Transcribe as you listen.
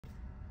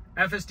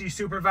FSD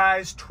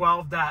Supervised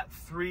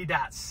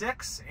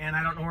 12.3.6, and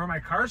I don't know where my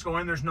car's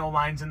going. There's no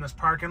lines in this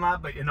parking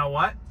lot, but you know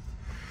what?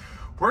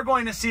 We're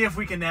going to see if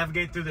we can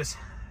navigate through this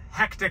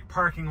hectic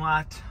parking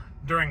lot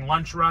during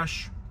lunch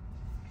rush.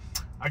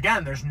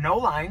 Again, there's no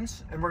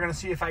lines, and we're going to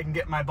see if I can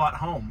get my butt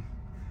home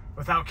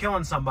without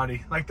killing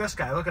somebody like this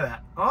guy. Look at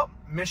that. Oh,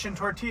 Mission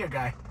Tortilla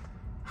guy.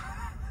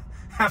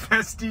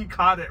 FSD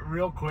caught it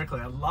real quickly.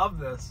 I love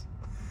this.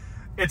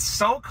 It's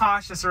so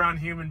cautious around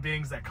human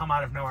beings that come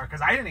out of nowhere, because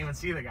I didn't even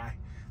see the guy.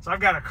 So I've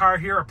got a car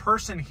here, a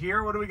person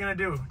here. What are we going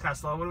to do,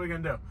 Tesla? What are we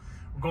going to do?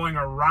 We're going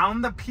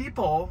around the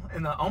people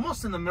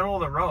almost in the middle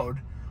of the road.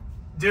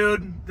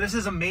 Dude, this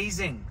is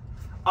amazing.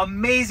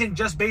 Amazing,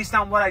 just based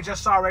on what I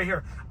just saw right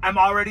here. I'm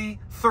already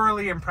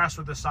thoroughly impressed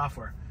with this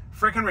software.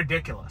 Freaking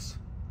ridiculous.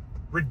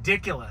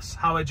 Ridiculous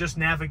how it just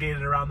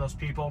navigated around those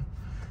people.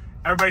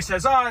 Everybody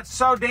says, oh, it's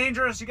so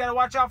dangerous. You got to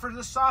watch out for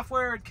this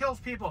software. It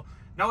kills people.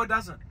 No, it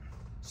doesn't.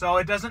 So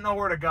it doesn't know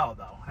where to go,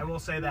 though. I will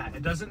say that.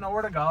 It doesn't know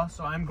where to go,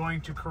 so I'm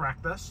going to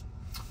correct this.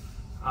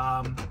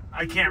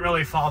 I can't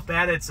really fault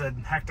that. It's a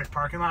hectic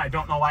parking lot. I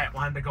don't know why it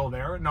wanted to go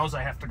there. It knows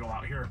I have to go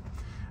out here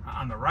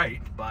on the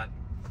right, but...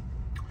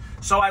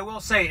 So I will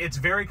say it's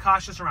very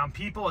cautious around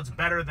people. It's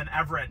better than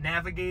ever at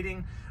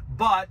navigating,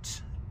 but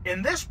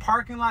in this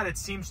parking lot, it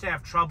seems to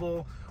have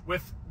trouble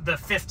with the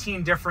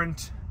 15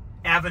 different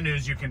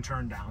avenues you can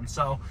turn down.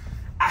 So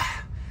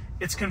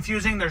it's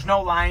confusing. There's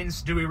no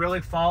lines. Do we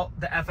really fault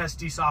the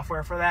FSD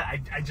software for that?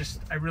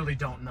 I really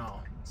don't know.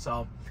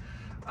 So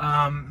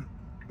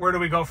where do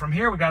we go from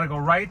here? We got to go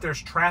right.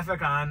 There's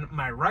traffic on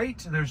my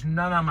right. There's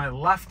none on my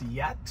left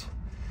yet.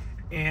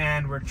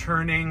 And we're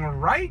turning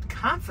right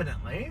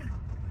confidently.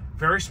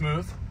 Very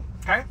smooth.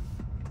 Okay.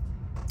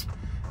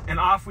 And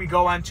off we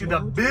go onto the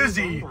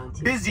busy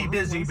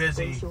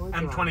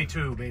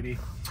M22, baby.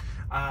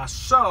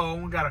 So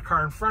we got a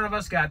car in front of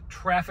us, got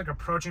traffic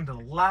approaching to the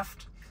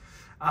left.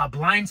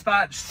 Blind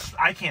spot,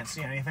 I can't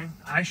see anything.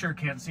 I sure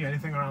can't see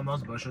anything around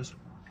those bushes.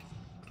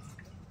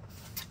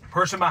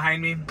 Person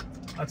behind me,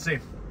 let's see.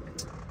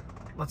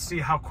 Let's see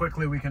how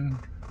quickly we can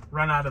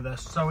run out of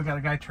this. So we got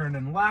a guy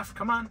turning left.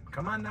 Come on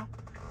now.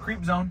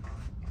 Creep zone.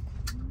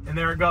 And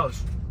there it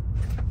goes.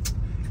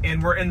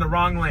 And we're in the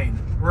wrong lane.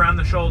 We're on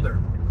the shoulder.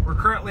 We're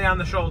currently on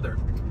the shoulder.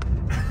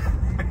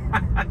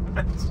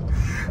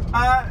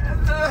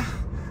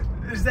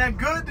 Is that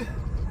good?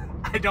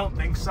 I don't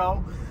think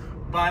so.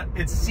 But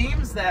it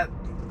seems that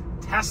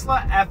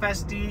Tesla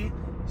FSD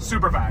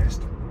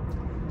Supervised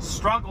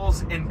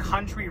struggles in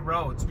country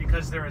roads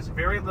because there is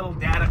very little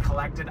data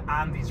collected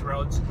on these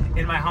roads.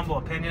 In my humble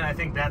opinion, I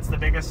think that's the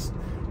biggest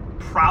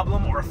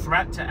problem or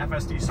threat to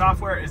FSD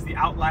software is the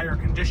outlier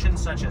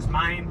conditions such as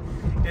mine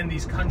in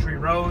these country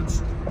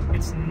roads.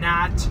 It's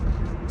not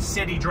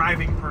city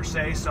driving per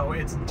se, so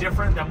it's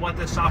different than what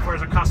this software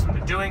is accustomed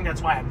to doing.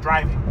 That's why I'm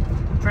driving.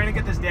 I'm trying to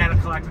get this data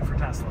collected for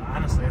Tesla,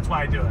 honestly. That's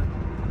why I do it.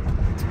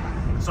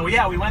 So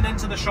yeah, we went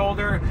into the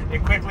shoulder.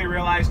 It quickly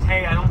realized,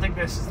 hey, I don't think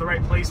this is the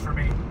right place for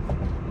me.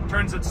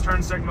 Turns its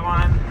turn signal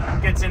on,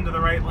 gets into the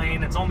right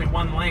lane. It's only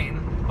one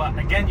lane, but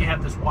again, you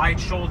have this wide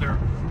shoulder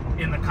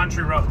in the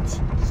country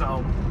roads.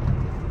 So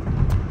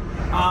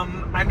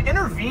I'm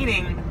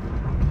intervening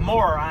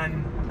more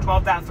on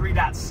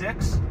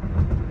 12.3.6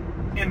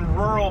 in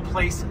rural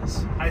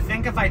places. I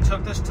think if I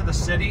took this to the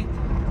city,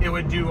 it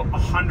would do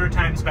 100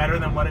 times better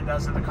than what it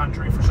does in the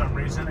country for some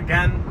reason.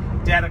 Again,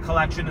 data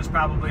collection is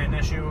probably an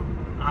issue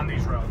on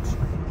these roads.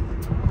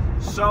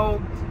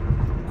 So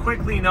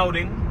quickly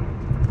noting,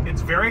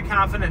 it's very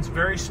confident, it's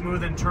very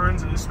smooth in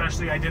turns, and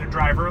especially I did a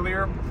drive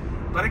earlier.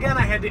 But again,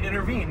 I had to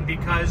intervene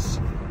because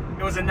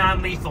it was a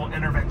non-lethal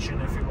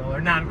intervention, if you will,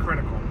 or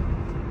non-critical.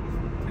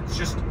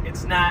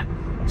 It's not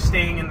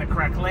staying in the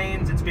correct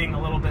lanes. It's being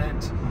a little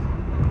bit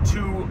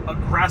too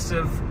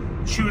aggressive,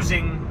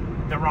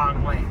 choosing the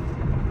wrong lane.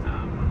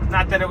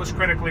 Not that it was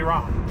critically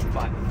wrong,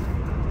 but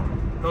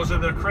those are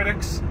the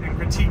critics and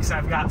critiques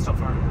I've got so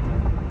far.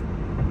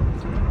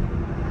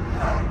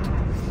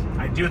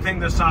 I do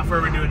think this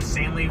software would do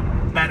insanely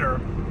better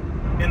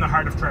in the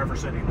heart of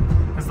Traverse City.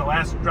 Because the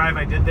last drive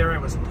I did there,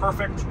 it was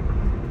perfect.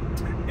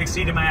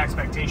 Exceeded my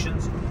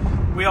expectations.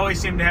 We always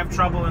seem to have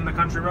trouble in the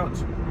country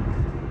roads.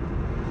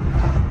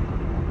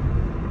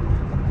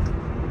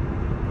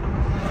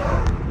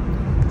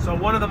 So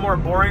one of the more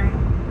boring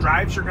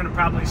drives you're going to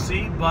probably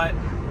see, but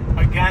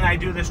again, I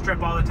do this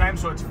trip all the time,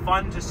 so it's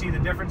fun to see the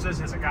differences.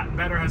 Has it gotten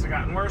better? Has it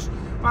gotten worse?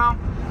 Well,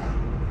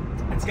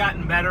 it's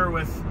gotten better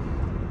with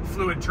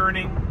fluid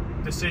turning,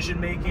 decision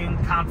making,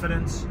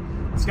 confidence.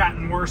 It's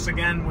gotten worse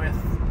again with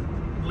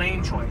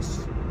lane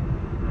choice.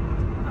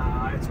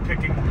 It's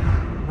picking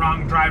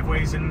wrong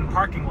driveways in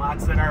parking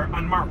lots that are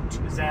unmarked.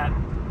 Is that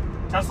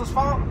Tesla's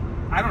fault?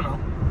 I don't know.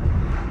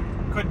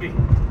 Could be.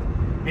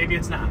 Maybe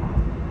it's not.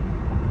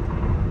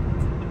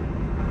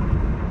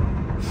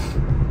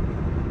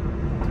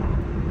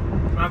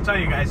 But I'll tell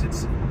you guys,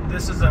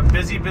 this is a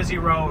busy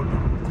road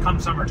come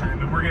summertime,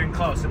 and we're getting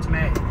close. It's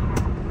May.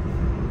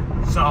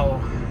 So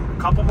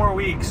a couple more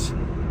weeks,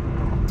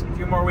 a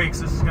few more weeks,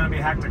 this is going to be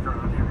hectic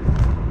around here.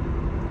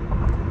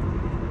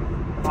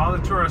 All the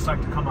tourists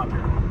like to come up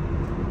here.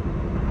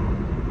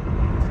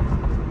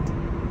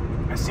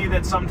 I see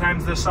that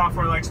sometimes this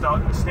software likes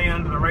to stay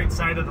on the right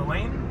side of the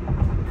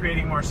lane,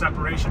 creating more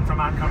separation from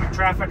oncoming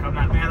traffic. I'm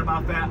not mad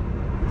about that.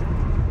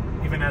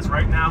 Even as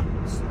right now,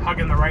 it's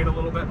hugging the right a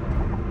little bit.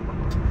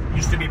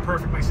 Used to be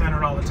perfectly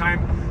centered all the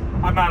time.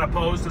 I'm not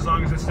opposed as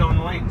long as it's still in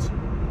the lanes.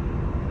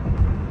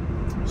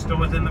 Still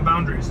within the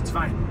boundaries, it's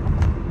fine.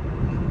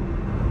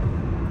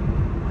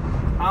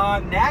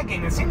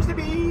 Nagging, it seems to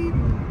be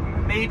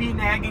maybe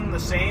nagging the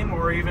same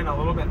or even a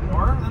little bit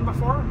more than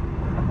before.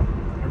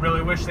 I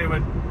really wish they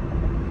would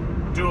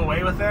do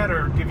away with it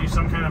or give you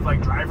some kind of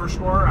like driver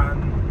score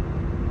on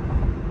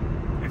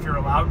if you're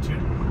allowed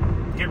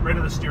to get rid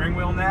of the steering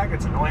wheel nag.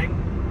 It's annoying,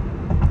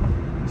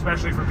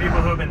 especially for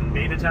people who have been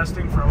beta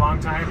testing for a long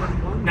time,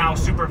 or now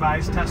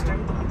supervised testing.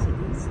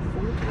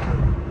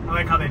 I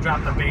like how they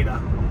dropped the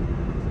beta.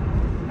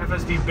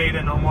 FSD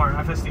beta no more,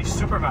 FSD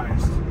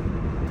supervised.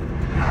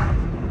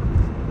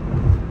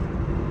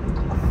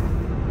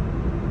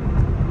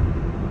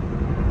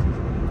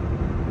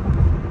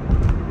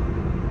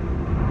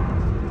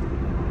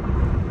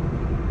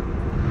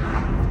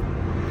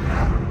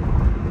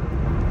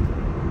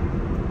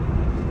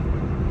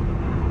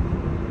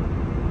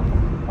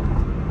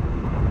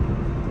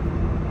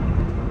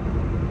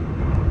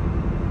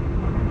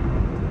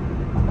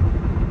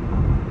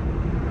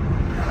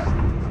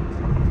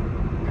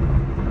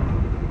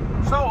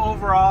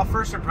 Overall,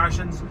 first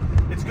impressions,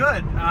 it's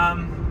good.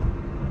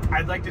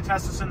 I'd like to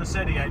test this in the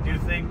city. I do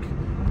think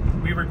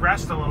we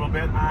regressed a little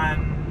bit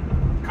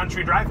on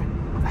country driving.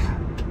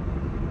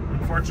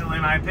 Unfortunately,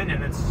 in my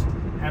opinion, it's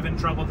having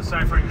trouble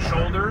deciphering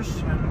shoulders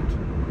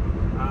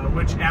and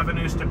which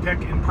avenues to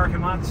pick in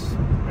parking lots.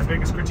 My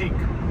biggest critique.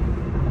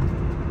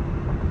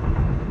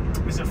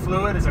 Is it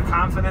fluid? Is it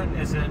confident?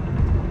 Is it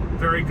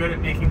very good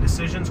at making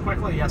decisions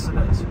quickly? Yes, it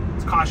is.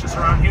 It's cautious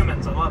around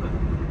humans. I love it.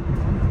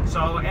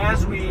 So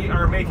as we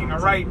are making a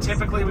right,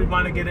 typically we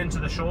want to get into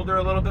the shoulder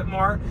a little bit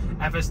more.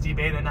 FSD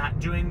beta not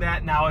doing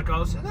that. Now it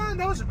goes,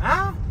 that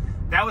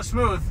was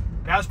smooth.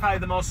 That was probably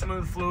the most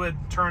smooth fluid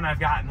turn I've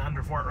gotten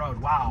under Fort Road.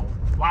 Wow.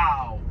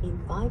 Wow. In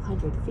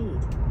 500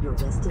 feet, your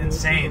destination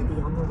insane. will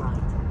be on the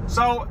right.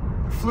 So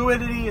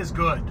fluidity is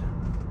good.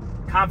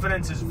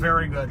 Confidence is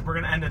very good. We're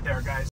going to end it there, guys.